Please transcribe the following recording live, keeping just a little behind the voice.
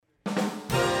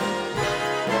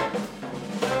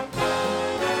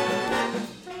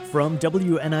From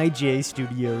WNIJ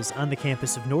Studios on the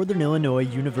campus of Northern Illinois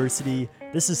University,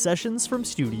 this is Sessions from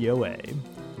Studio A.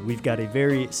 We've got a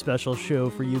very special show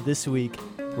for you this week.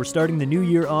 We're starting the new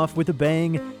year off with a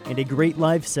bang and a great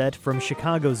live set from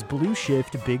Chicago's Blue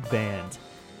Shift Big Band.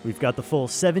 We've got the full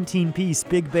 17-piece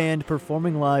big band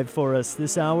performing live for us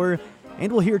this hour,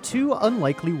 and we'll hear two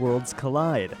unlikely worlds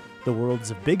collide, the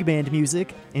worlds of big band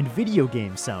music and video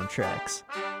game soundtracks.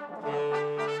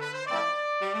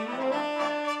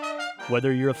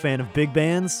 Whether you're a fan of big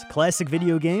bands, classic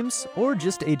video games, or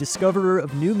just a discoverer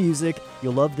of new music,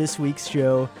 you'll love this week's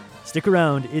show. Stick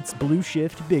around, it's Blue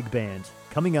Shift Big Band,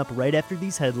 coming up right after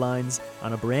these headlines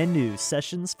on a brand new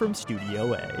Sessions from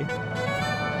Studio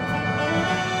A.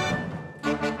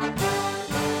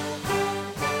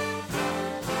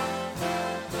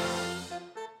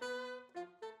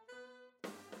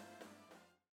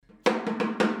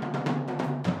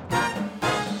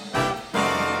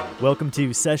 Welcome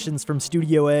to Sessions from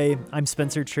Studio A. I'm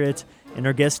Spencer Tritt, and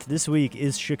our guest this week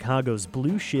is Chicago's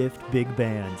Blue Shift Big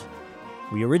Band.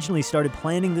 We originally started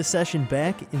planning this session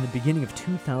back in the beginning of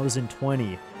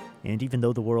 2020, and even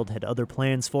though the world had other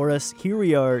plans for us, here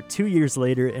we are 2 years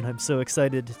later, and I'm so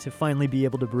excited to finally be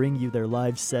able to bring you their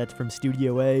live set from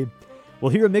Studio A.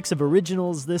 We'll hear a mix of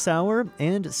originals this hour,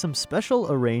 and some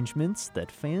special arrangements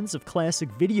that fans of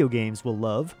classic video games will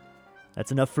love.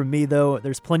 That's enough from me, though.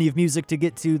 There's plenty of music to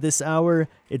get to this hour.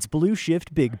 It's Blue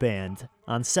Shift Big Band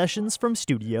on Sessions from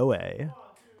Studio A.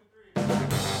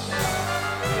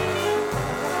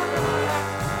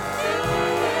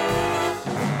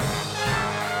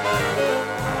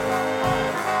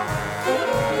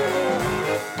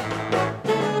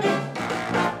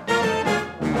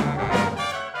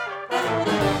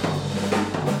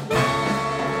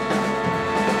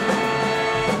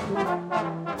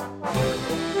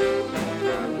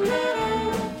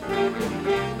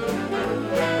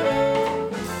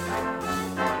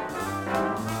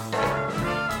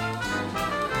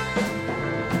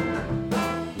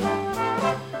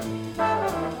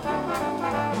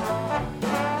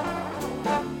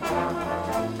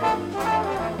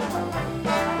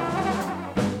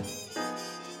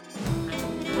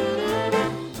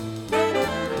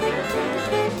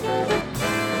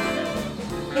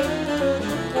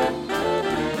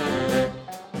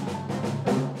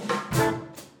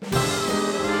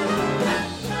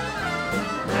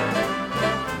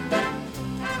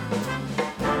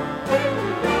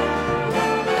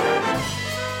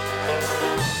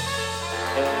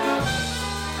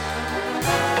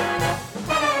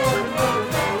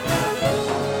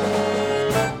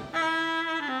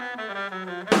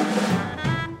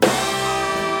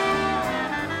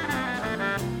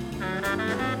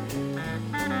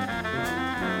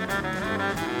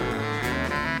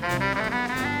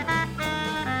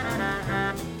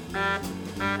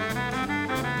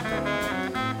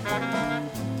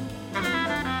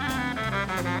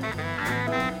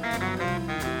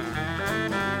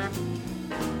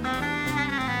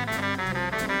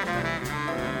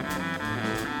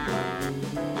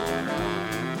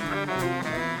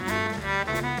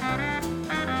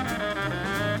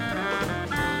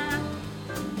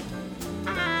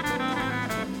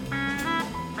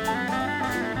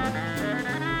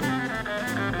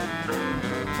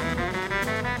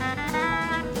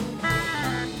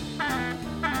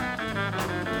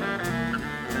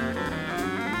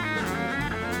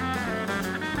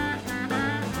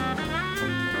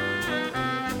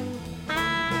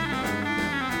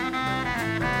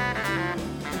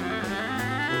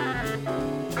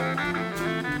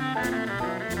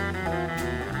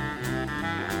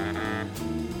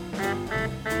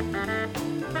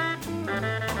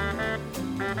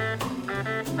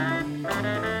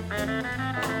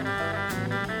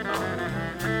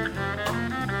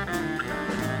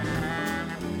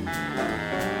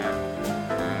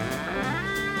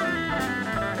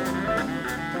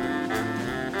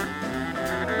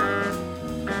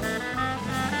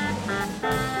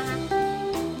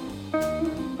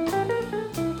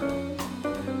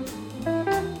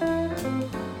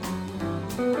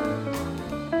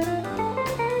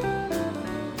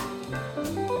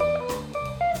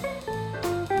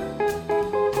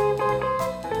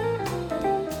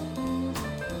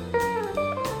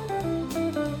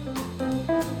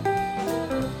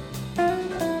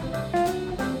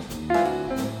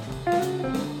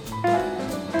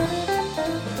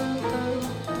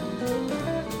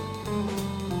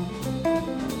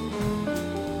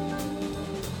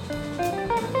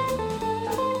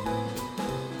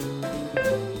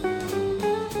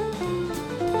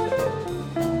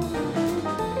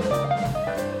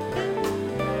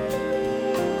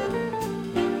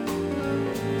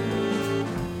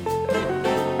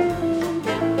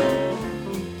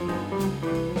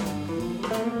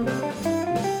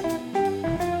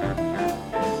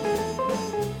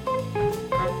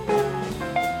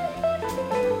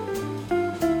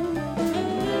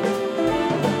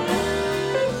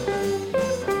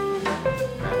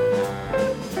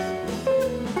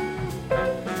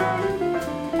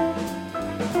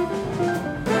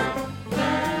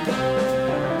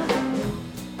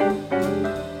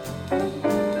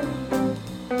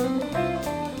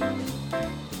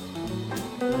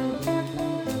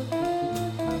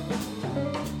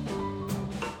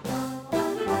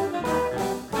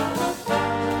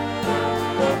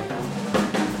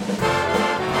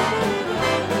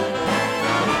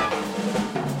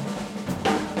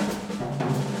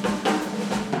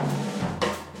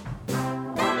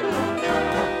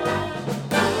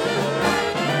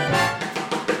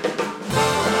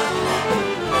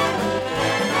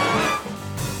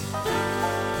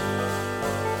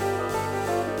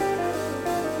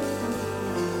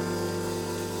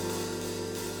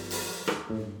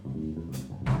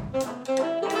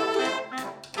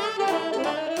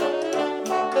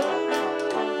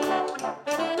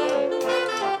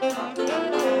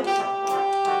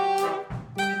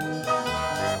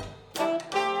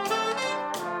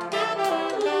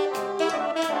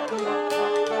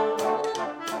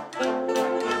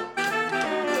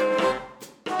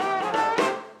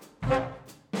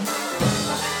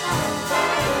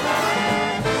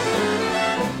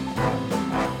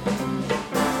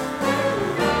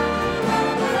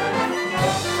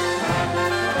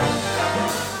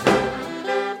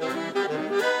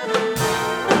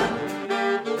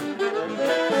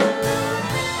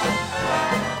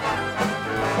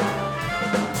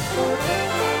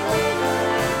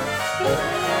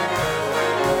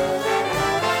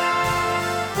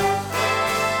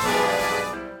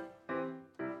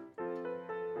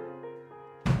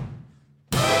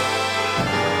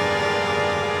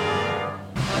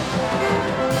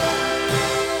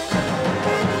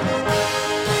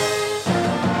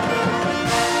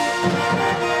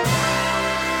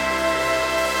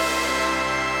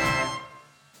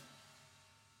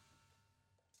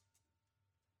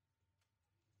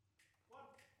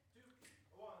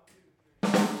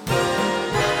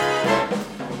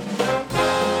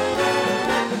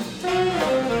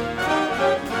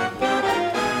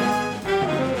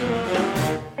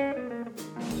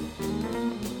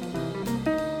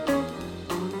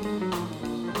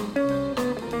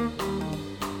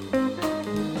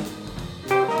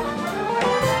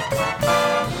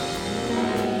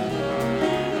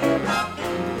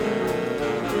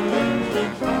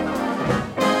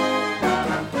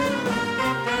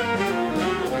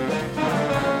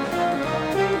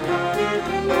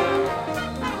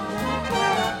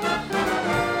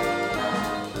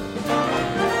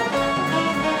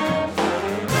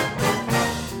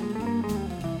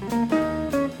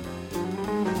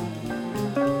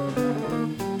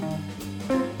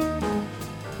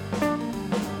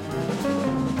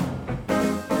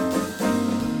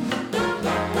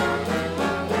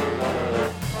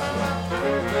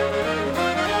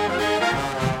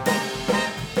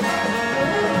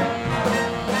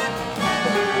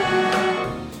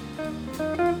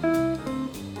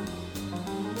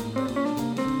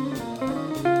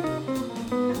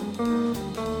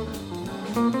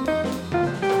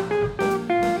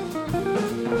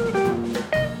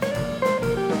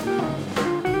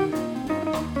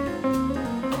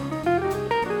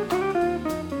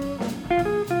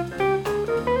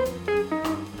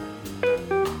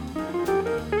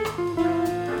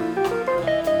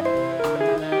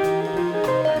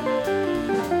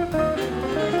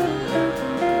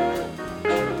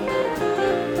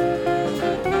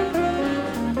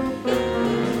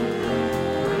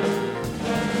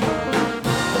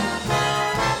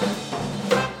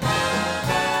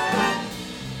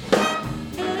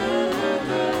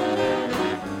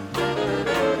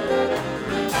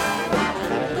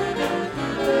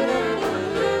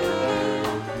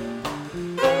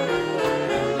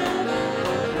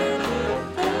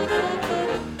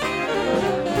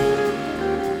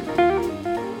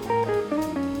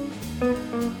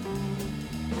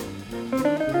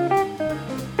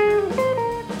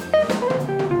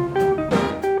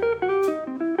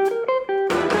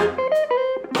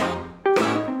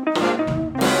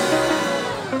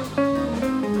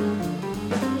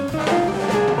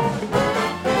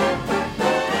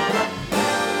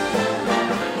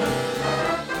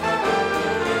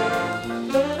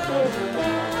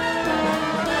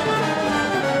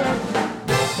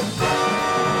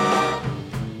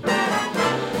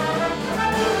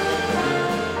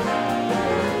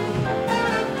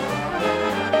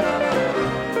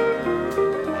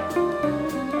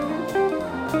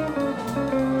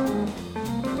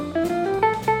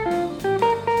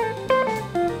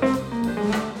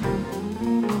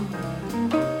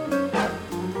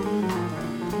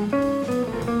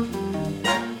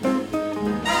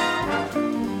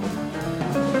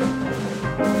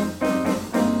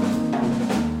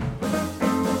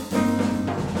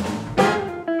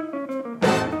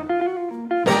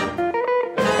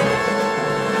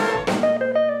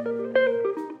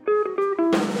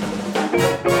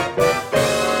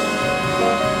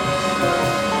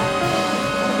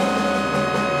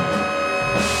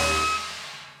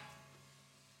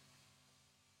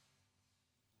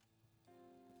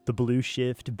 the Blue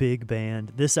Shift Big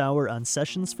Band, this hour on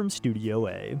Sessions from Studio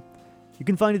A. You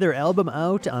can find their album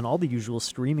out on all the usual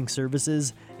streaming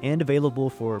services and available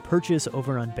for purchase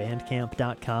over on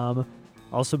bandcamp.com.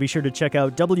 Also be sure to check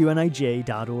out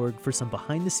WNIJ.org for some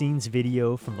behind-the-scenes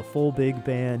video from the full big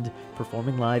band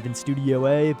performing live in Studio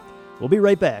A. We'll be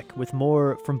right back with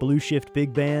more from Blue Shift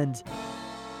Big Band.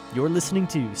 You're listening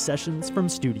to Sessions from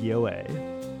Studio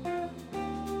A.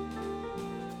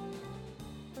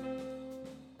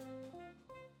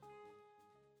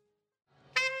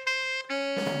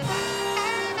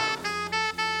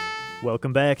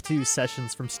 Welcome back to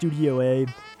Sessions from Studio A.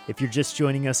 If you're just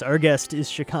joining us, our guest is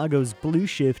Chicago's Blue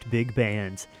Shift Big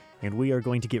Band, and we are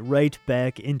going to get right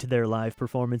back into their live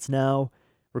performance now.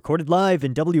 Recorded live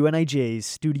in WNIJ's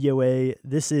Studio A,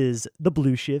 this is the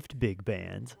Blue Shift Big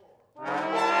Band.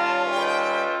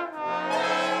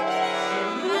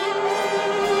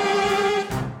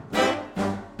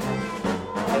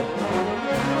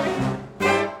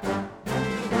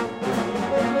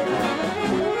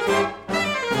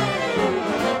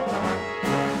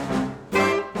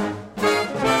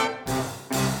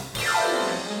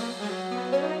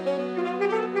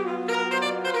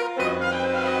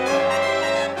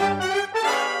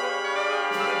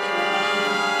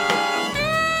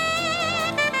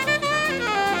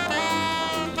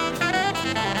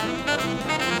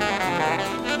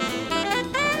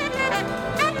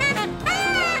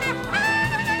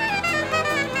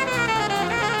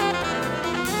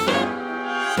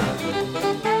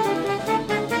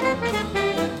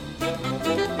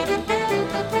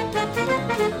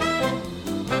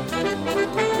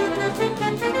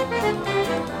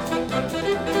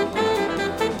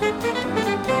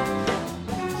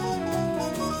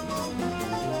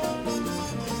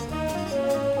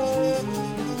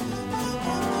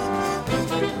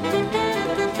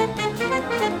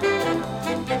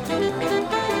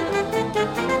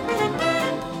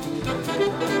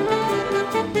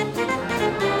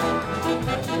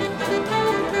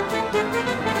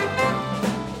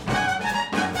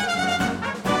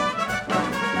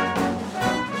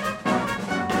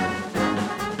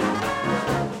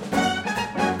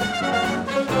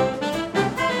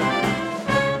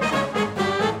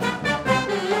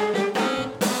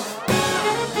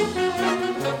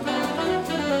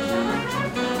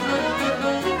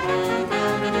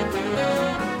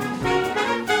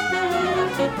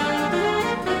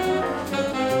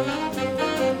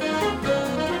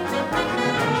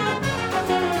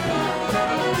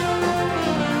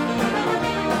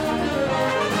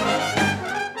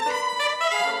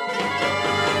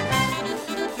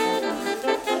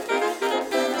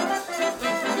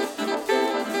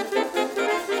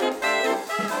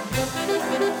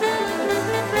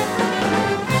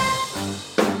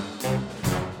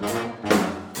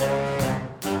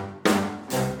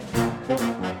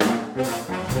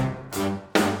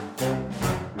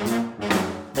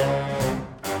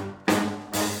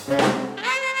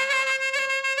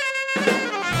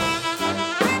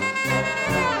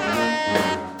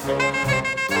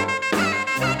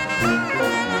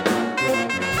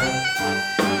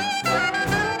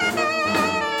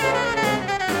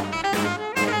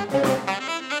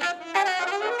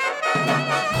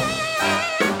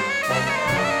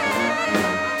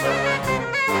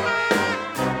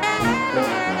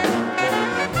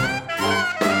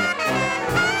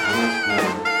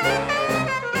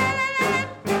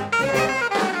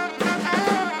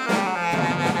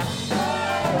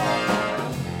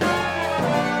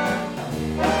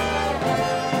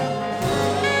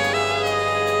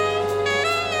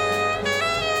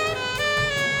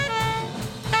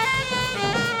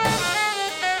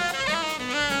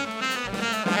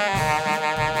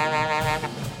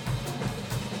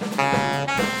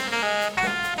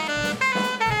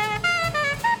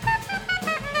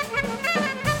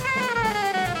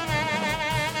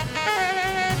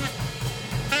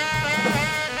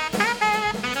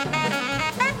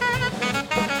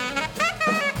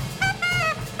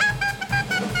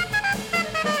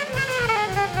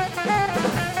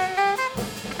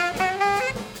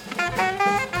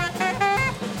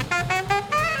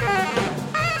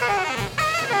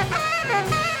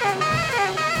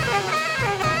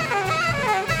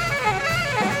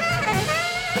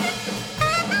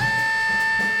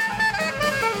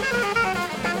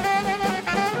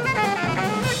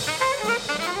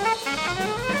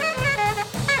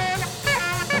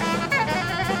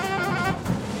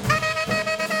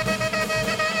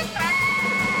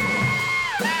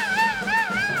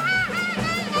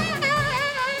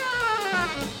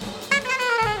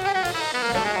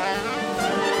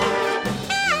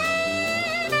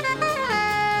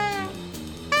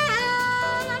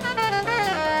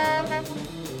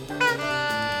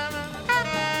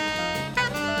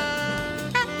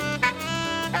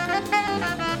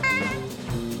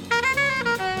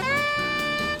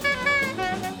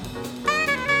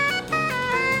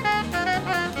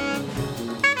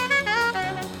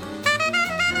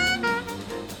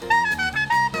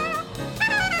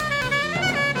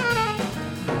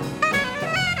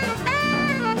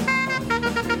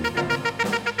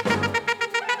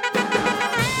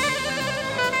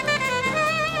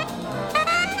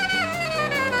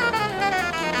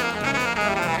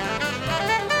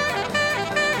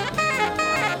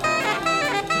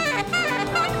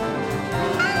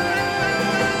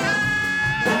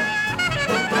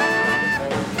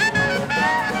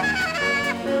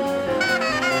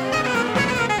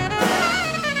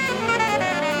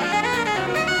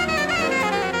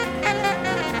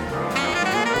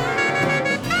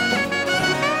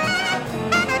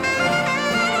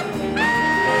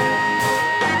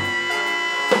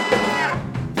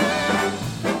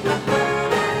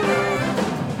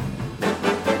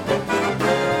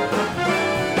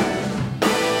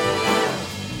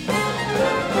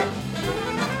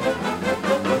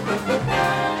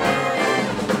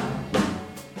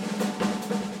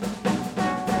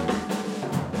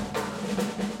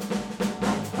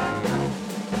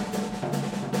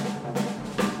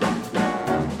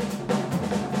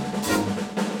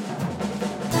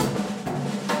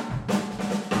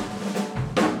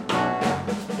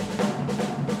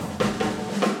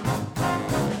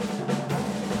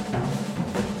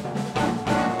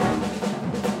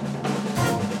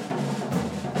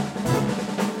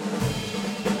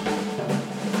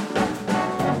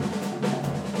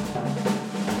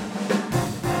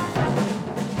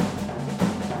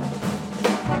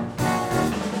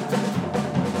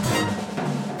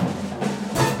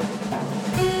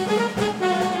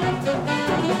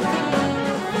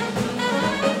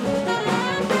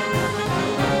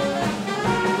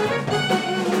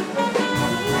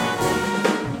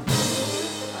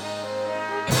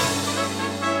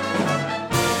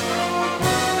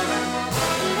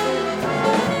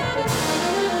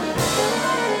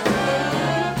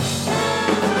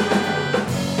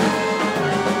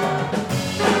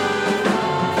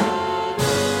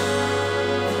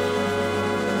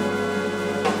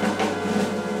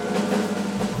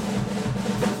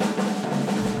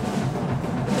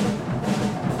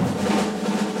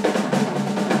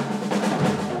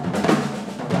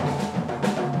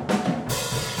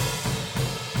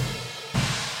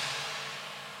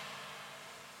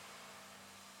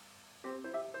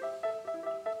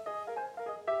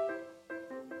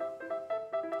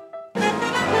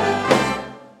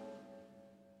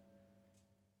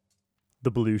 The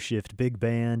Blue Shift Big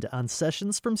Band on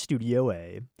Sessions from Studio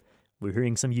A. We're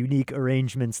hearing some unique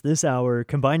arrangements this hour,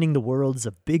 combining the worlds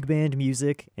of big band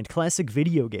music and classic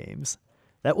video games.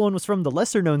 That one was from the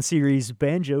lesser-known series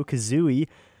Banjo-Kazooie,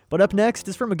 but up next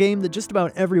is from a game that just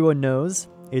about everyone knows.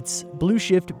 It's Blue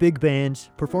Shift Big Band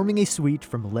performing a suite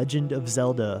from Legend of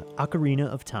Zelda: Ocarina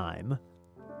of Time.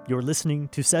 You're listening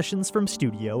to Sessions from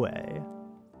Studio A.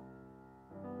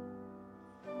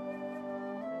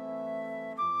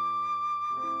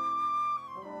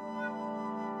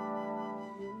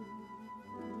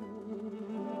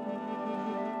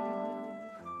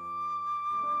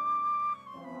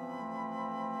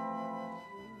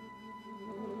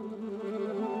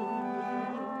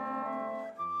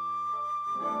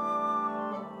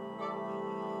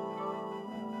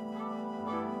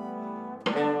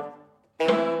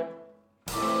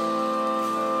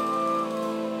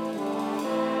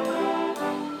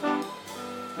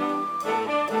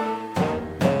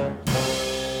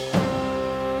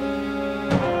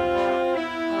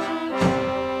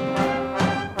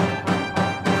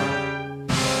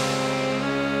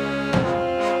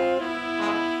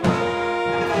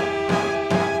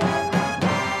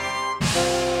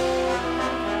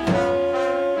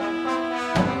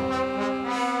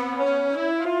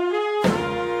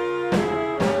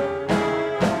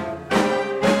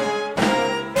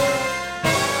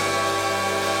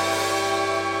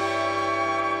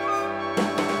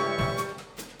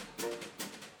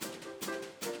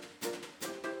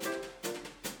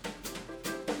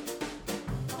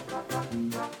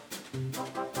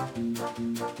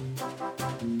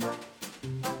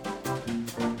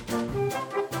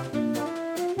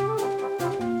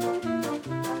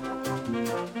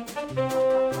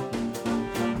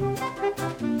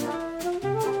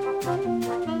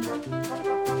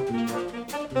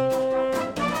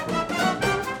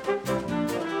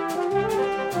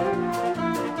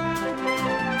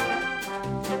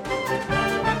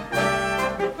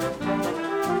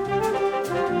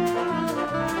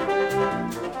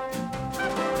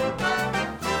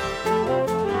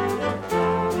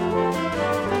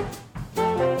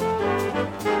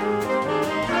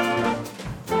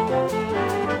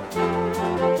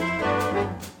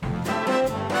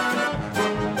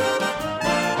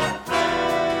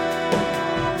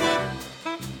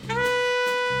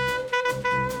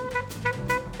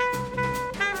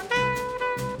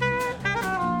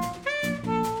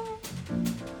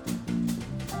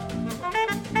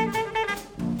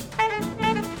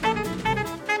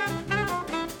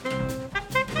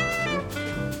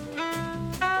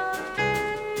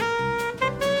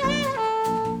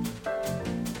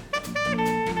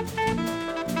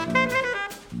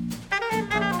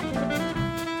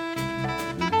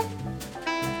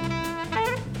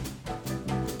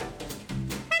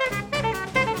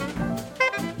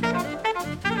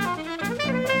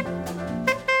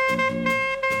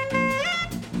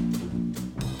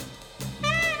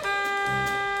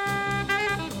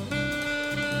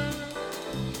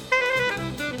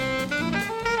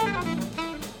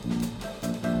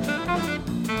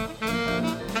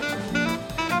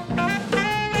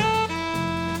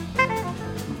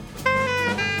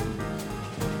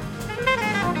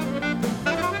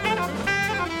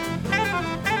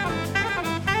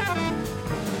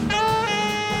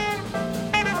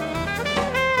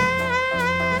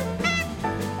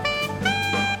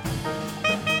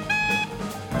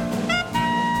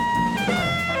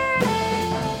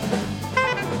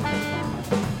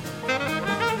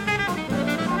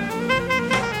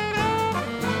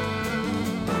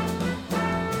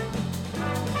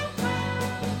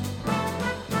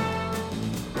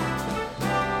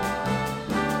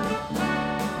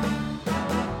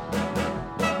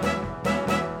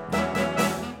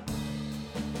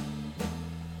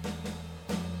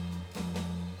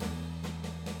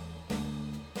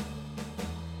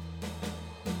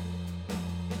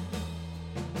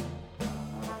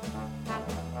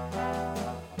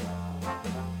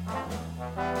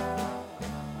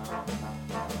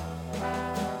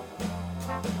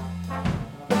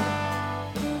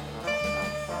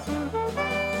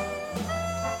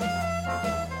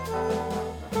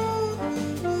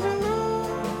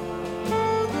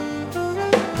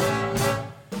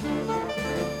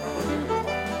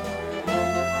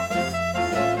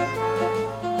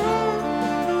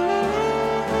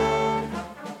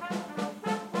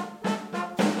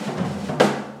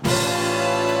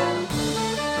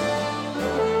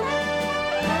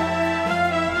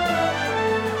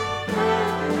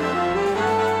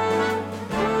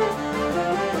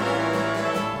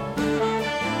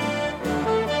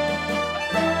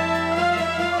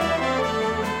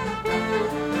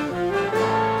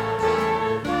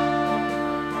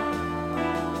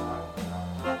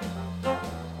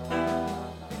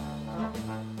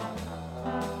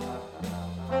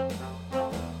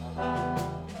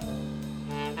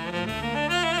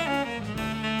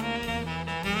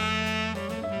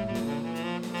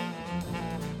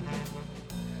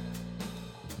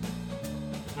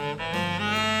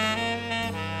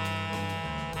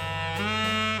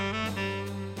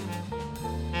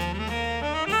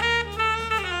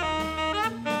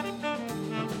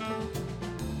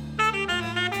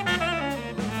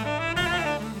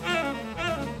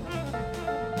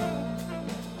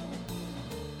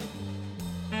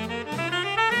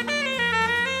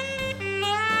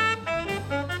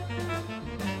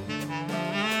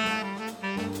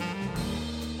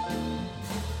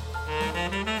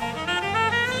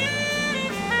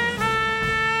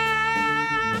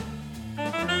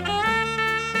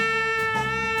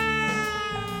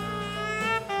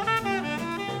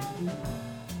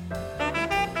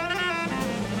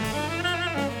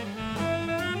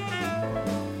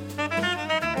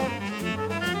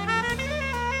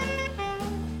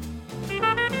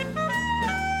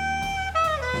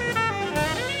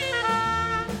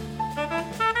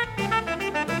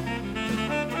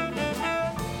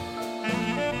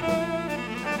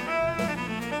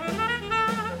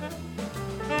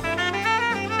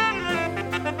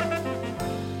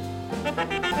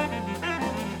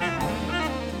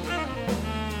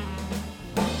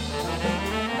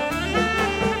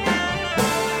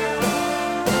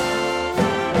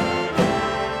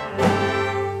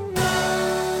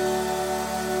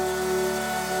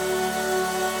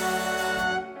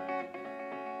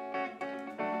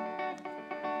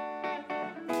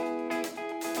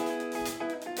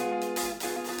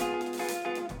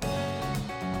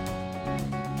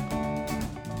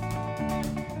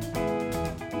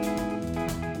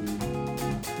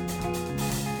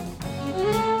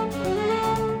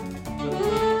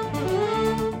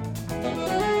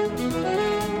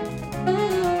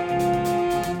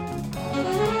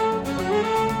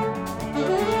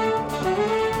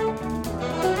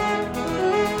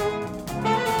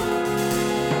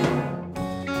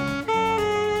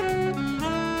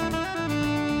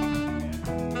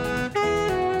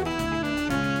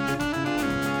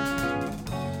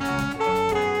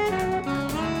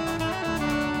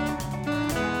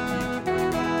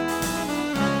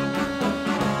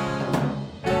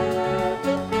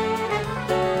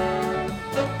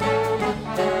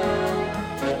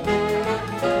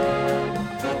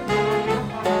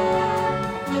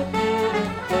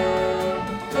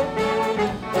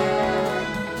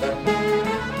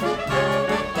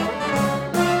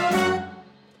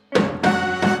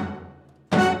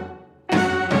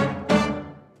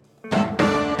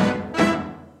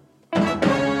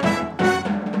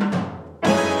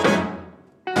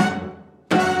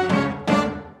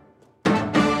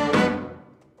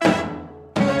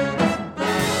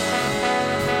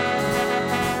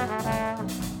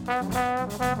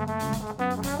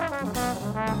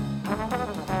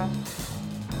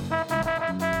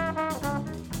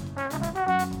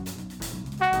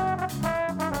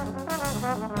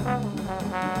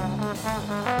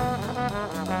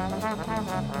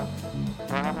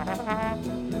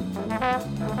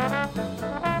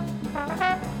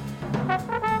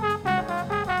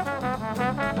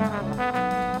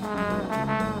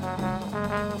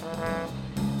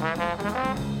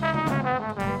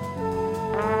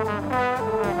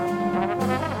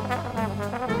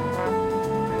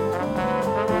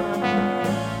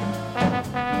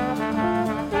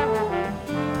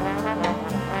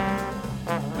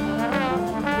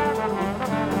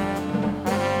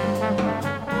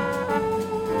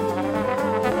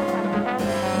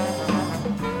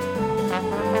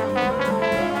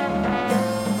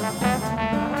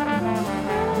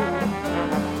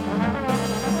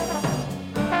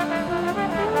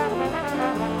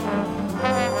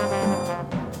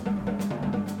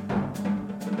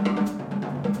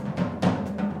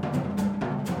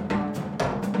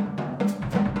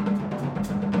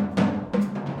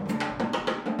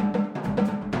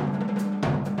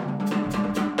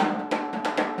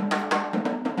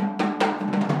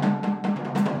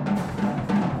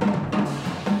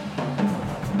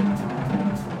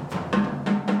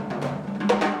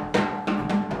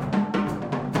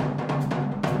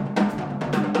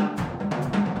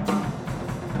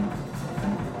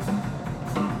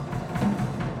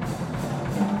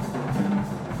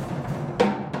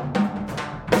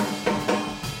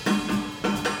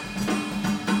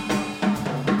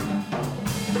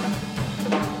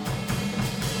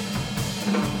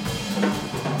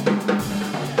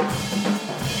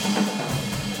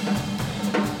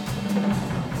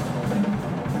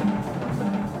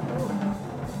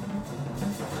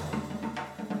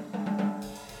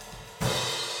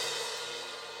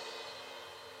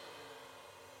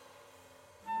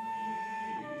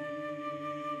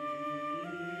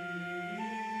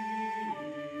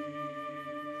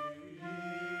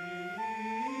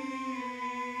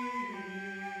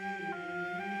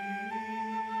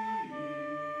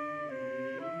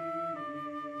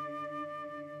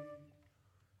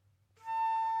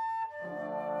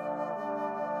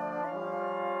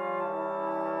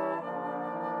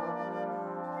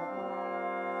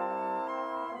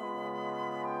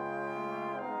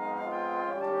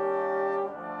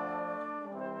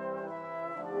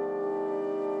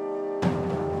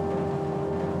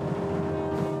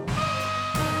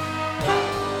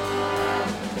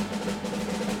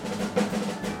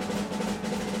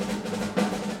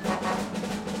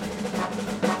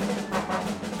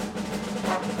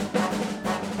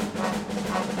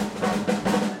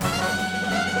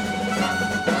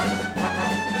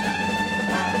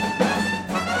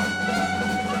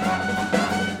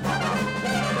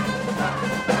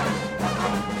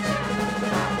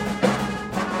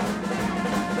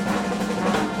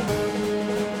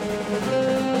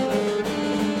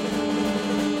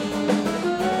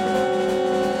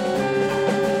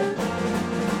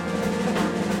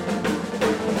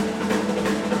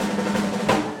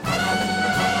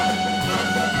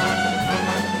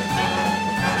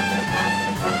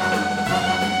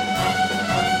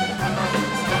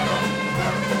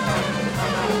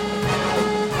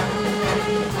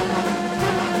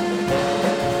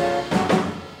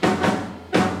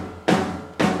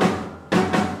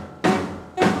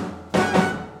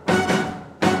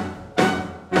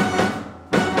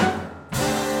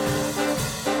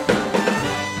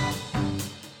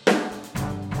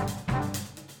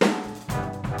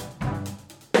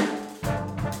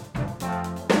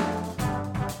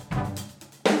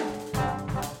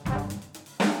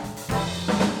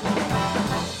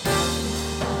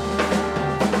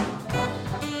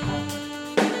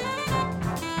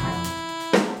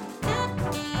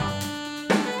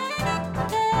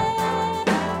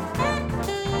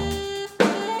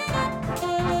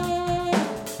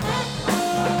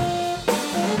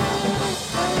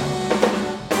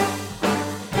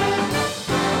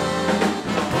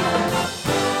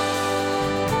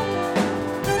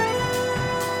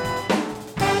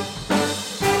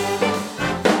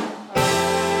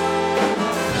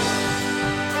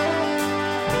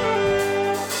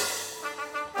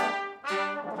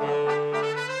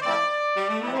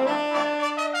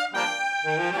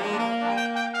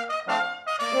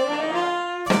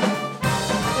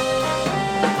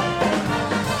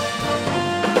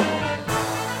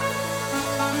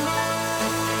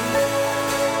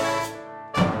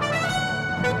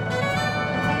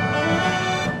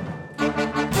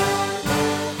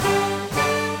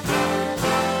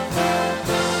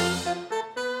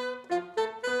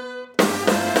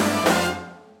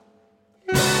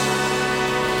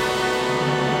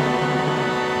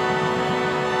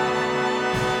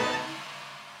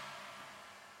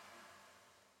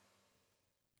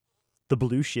 the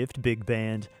Blue Shift Big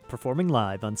Band, performing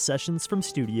live on Sessions from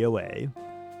Studio A.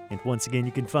 And once again,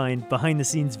 you can find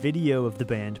behind-the-scenes video of the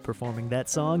band performing that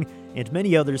song and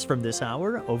many others from this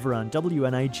hour over on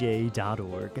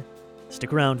WNIJ.org.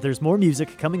 Stick around, there's more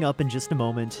music coming up in just a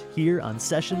moment here on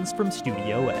Sessions from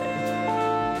Studio A.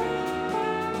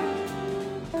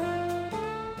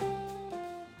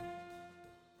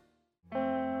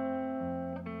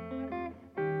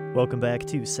 Welcome back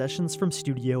to Sessions from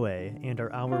Studio A and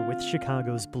our hour with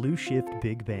Chicago's Blue Shift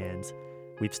Big Band.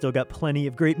 We've still got plenty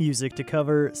of great music to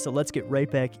cover, so let's get right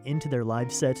back into their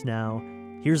live set now.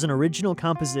 Here's an original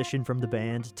composition from the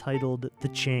band titled The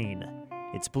Chain.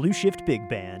 It's Blue Shift Big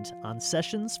Band on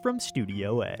Sessions from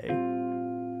Studio A.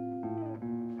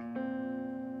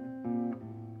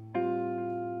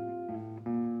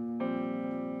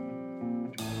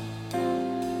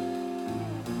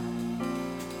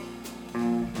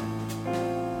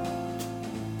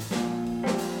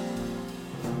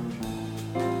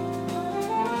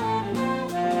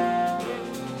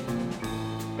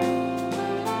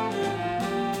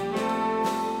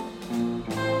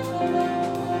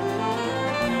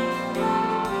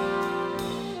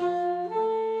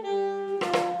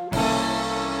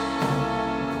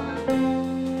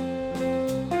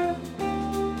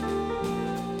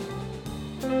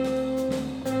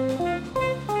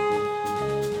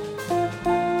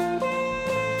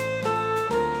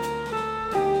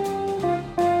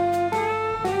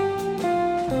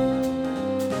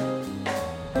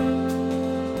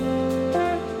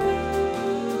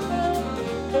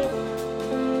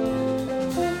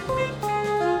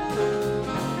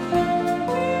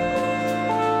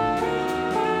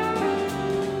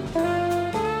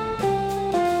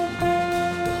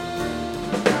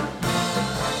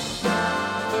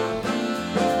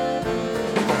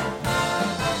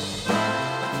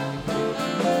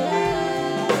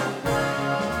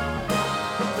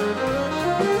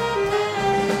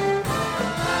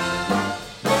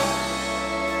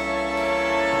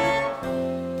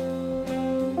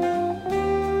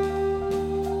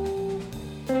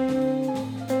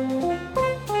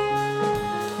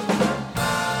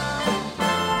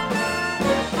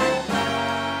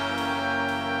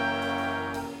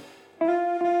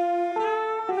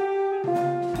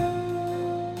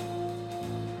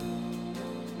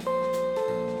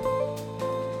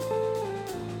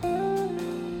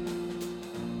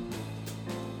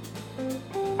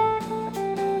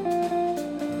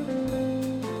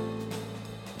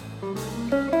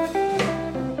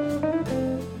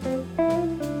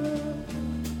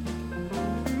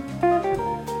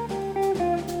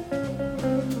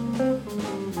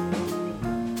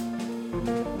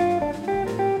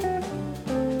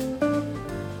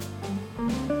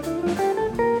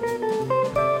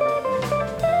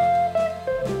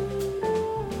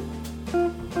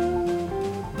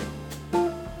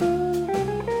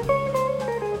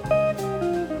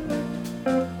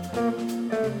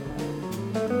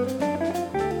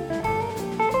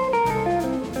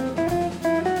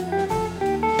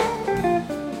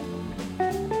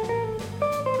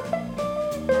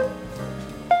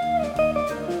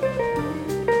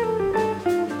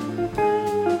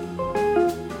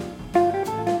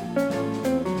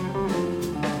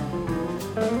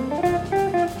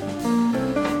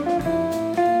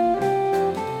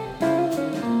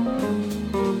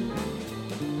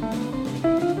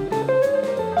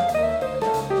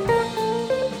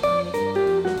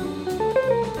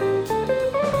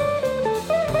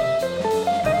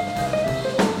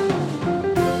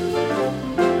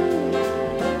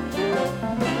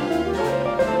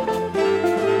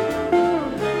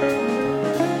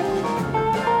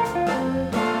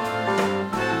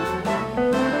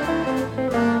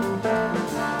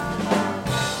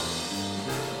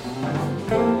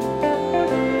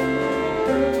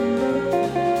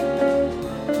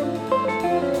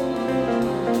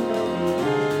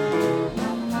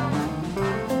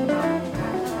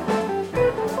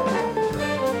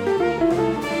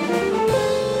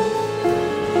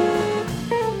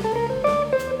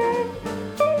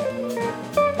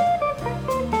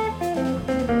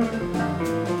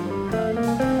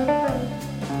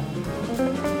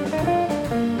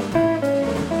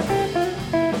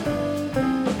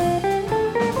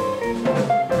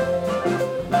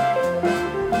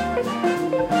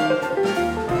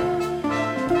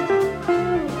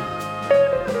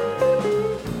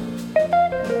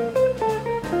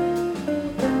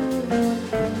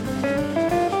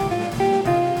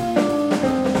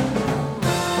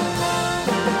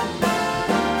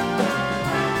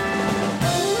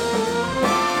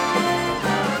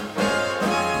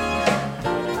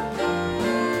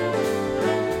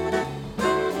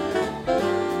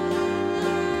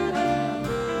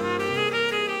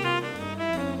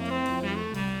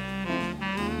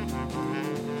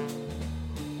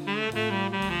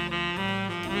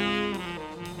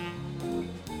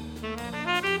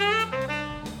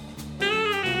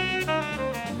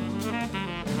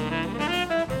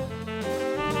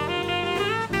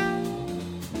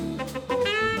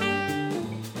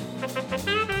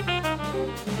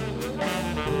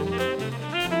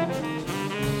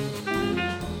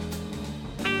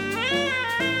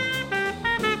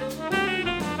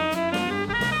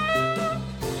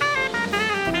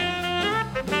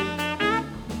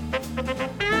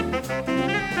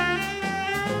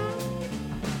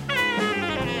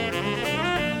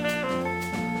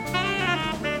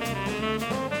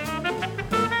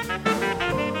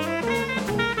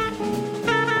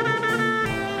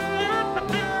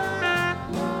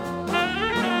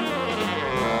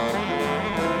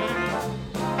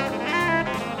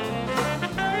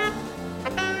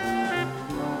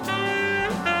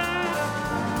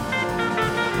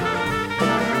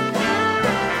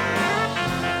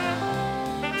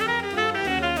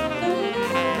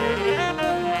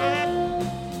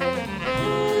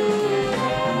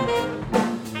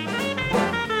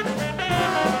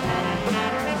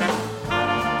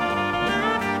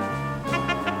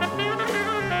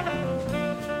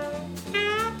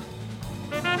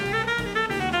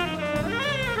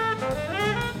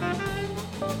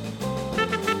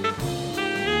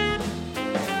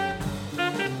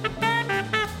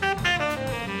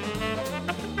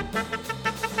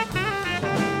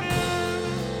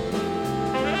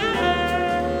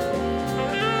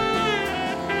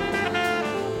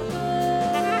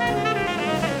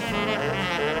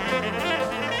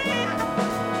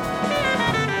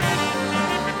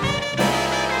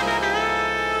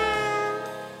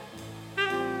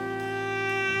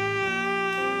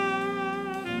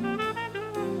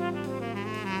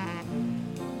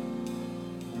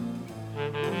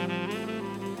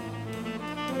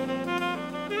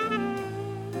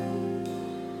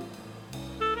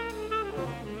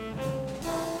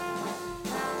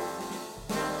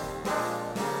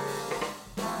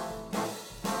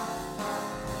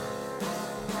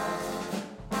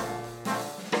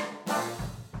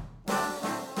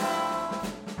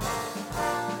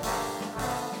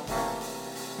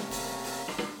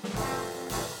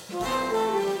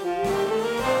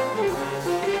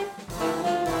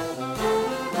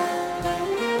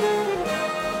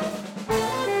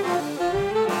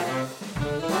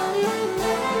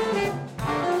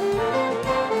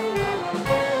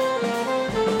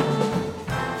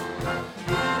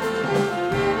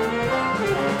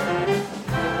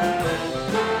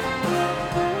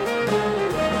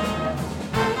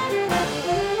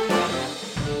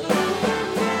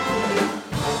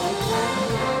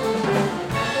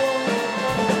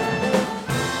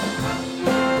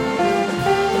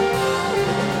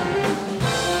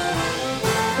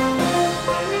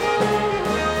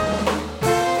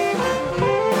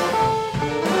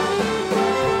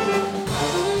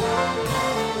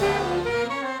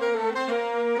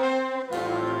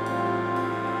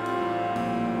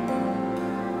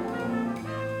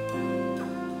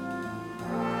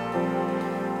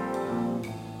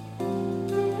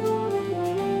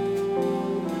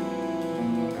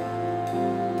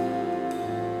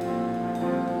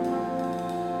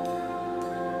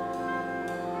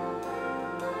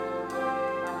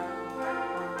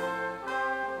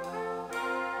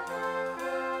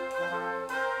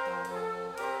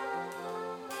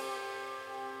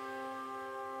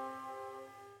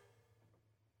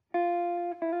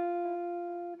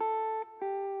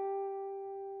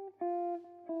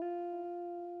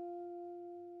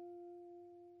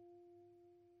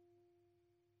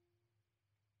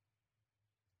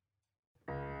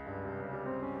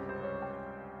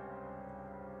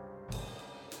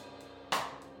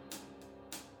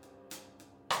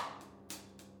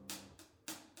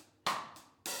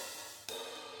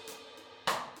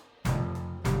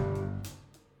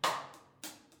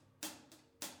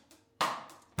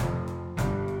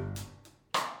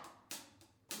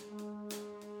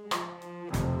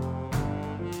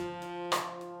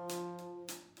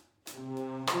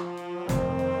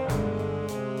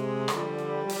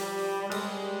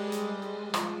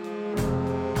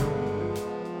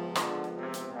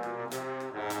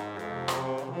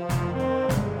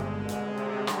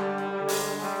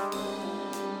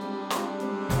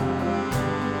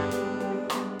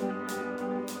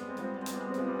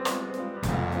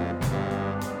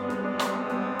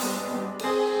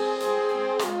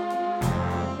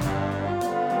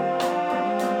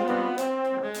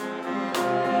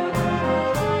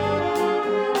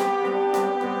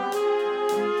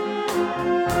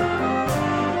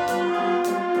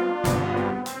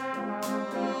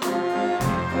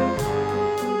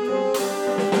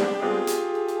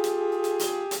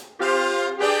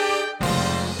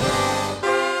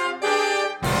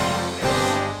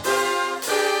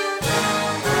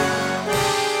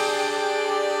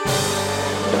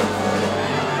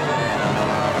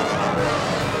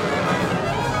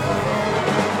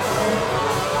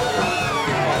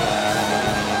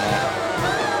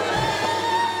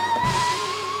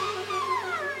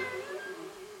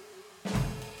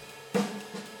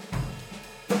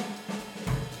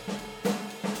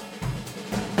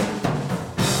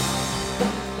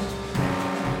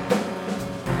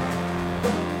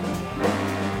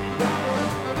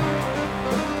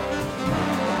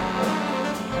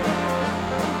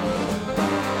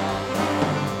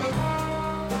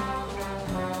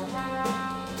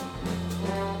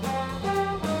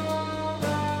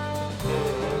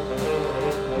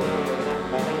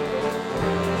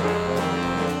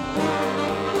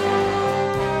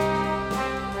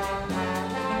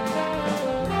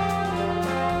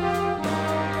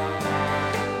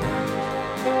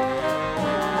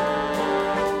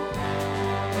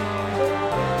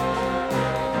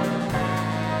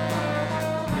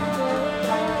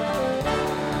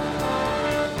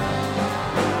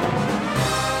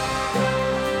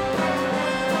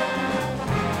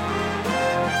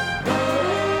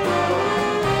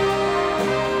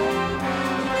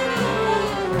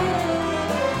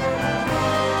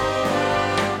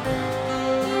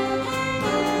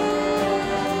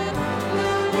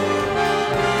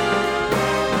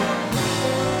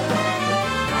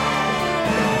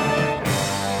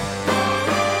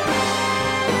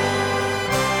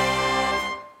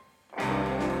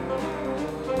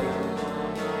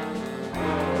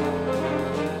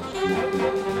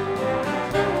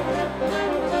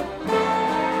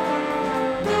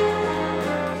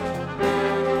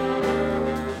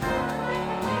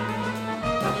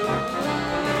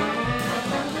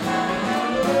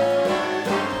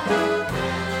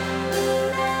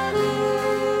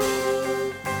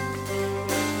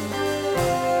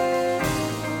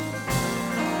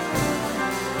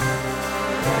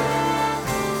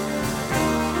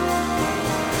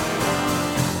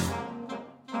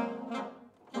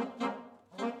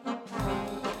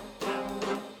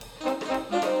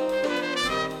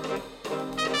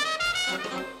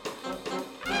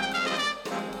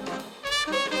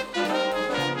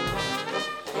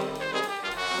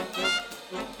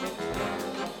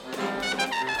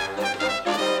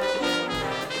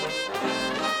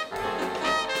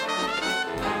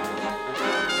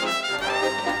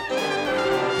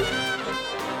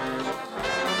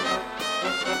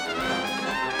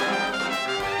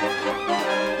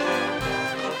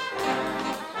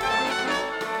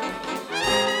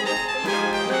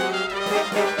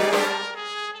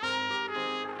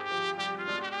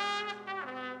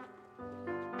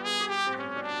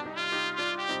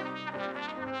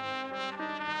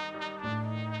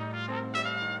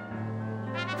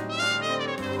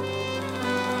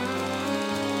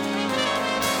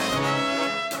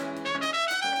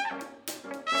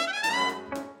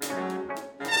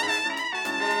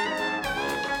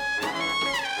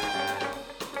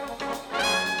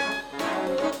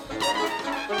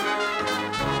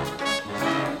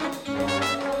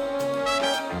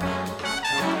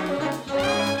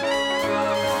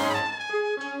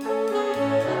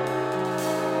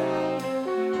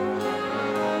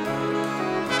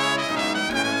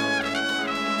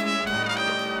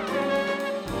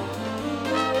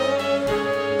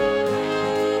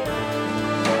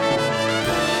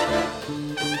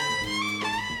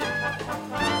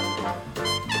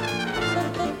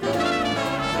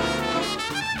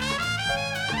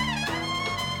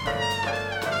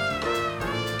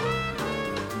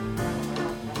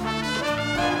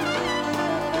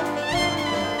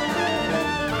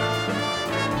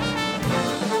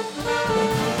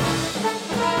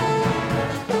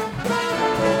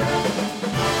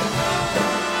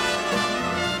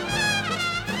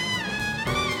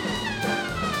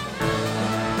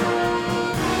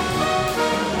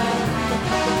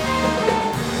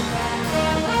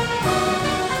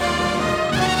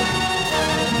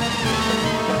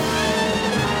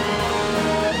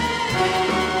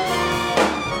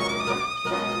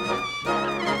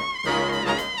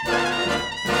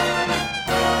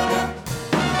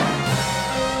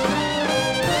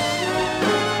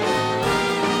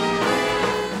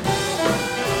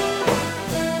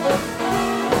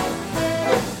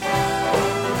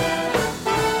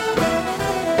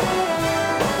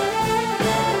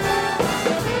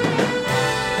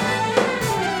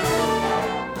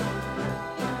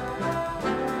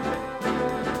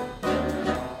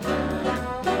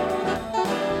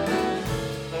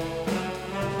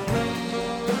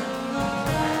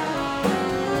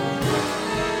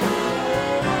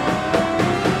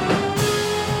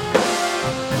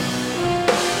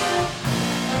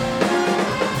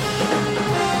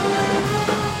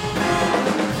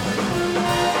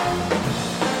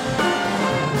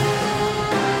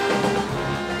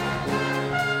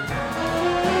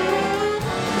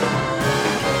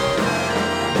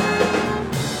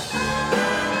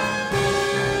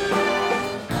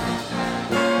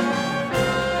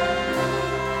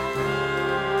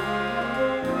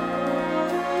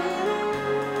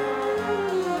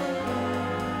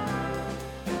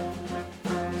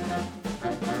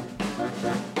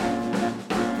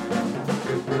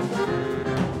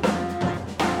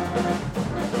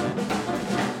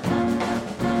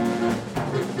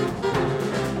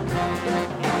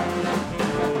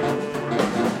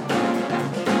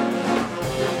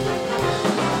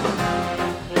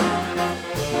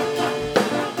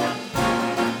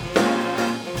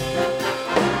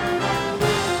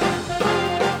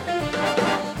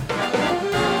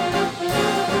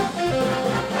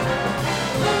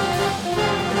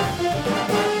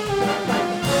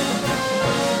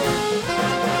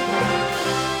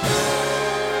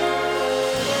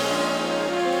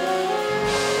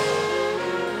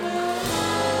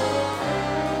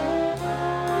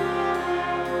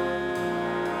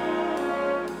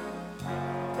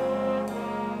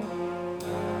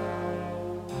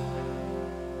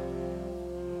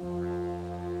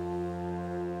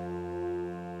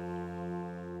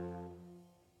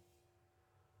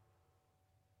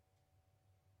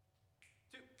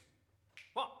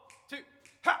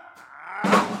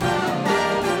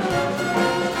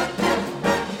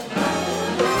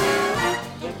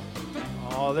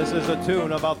 Oh, this is a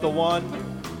tune about the one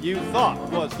you thought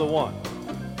was the one.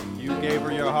 You gave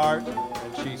her your heart,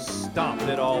 and she stomped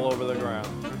it all over the ground.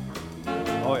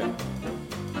 Oh, yeah.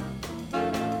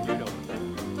 You know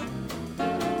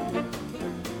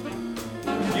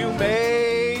it. You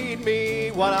made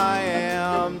me what I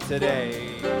am today.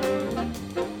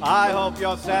 I hope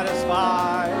you're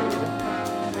satisfied.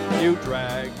 You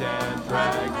dragged and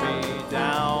dragged me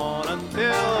down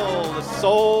until the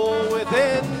soul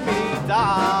within me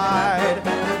died.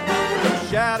 You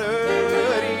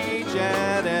shattered each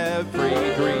and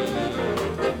every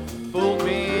dream, fooled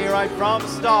me right from the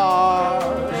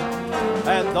start.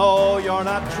 And though you're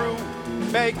not true,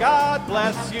 may God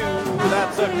bless you.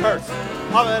 That's a curse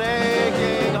of an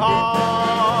aching heart.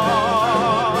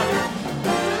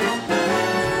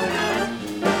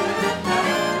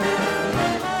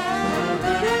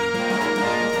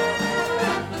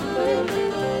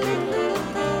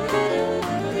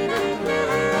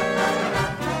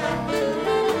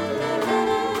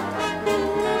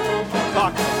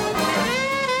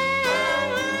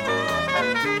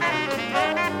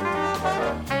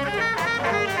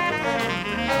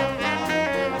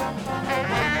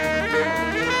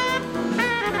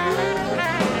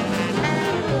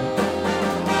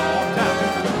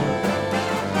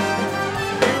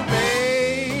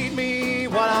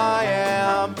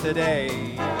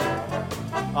 Today,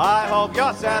 I hope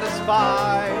you're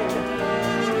satisfied.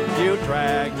 You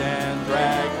dragged and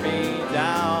dragged me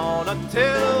down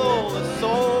until the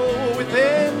soul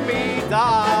within me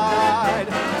died.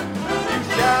 You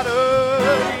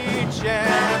shattered each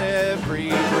and every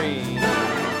dream,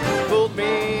 fooled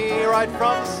me right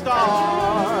from the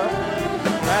start.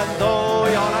 And though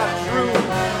you're not true,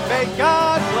 may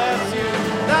God bless you.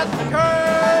 That's the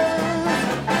curse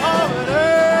of an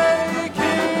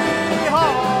aching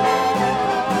heart.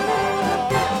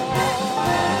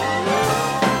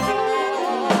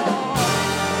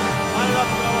 I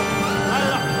love you. I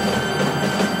love you.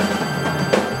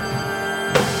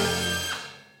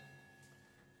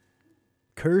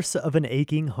 Curse of an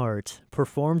Aching Heart,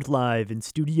 performed live in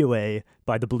Studio A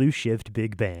by the Blue Shift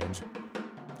Big Band.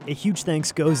 A huge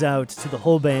thanks goes out to the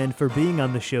whole band for being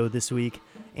on the show this week,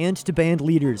 and to band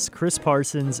leaders Chris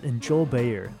Parsons and Joel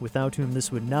Bayer, without whom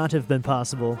this would not have been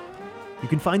possible. You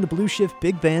can find the Blue Shift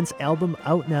Big Band's album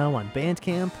out now on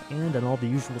Bandcamp and on all the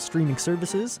usual streaming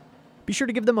services. Be sure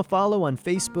to give them a follow on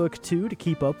Facebook, too, to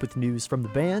keep up with news from the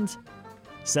band.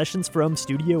 Sessions from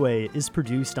Studio A is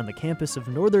produced on the campus of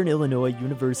Northern Illinois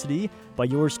University by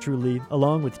yours truly,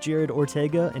 along with Jared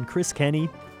Ortega and Chris Kenny.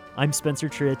 I'm Spencer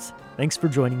Tritt. Thanks for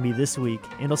joining me this week,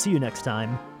 and I'll see you next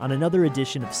time on another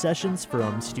edition of Sessions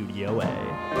from Studio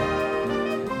A.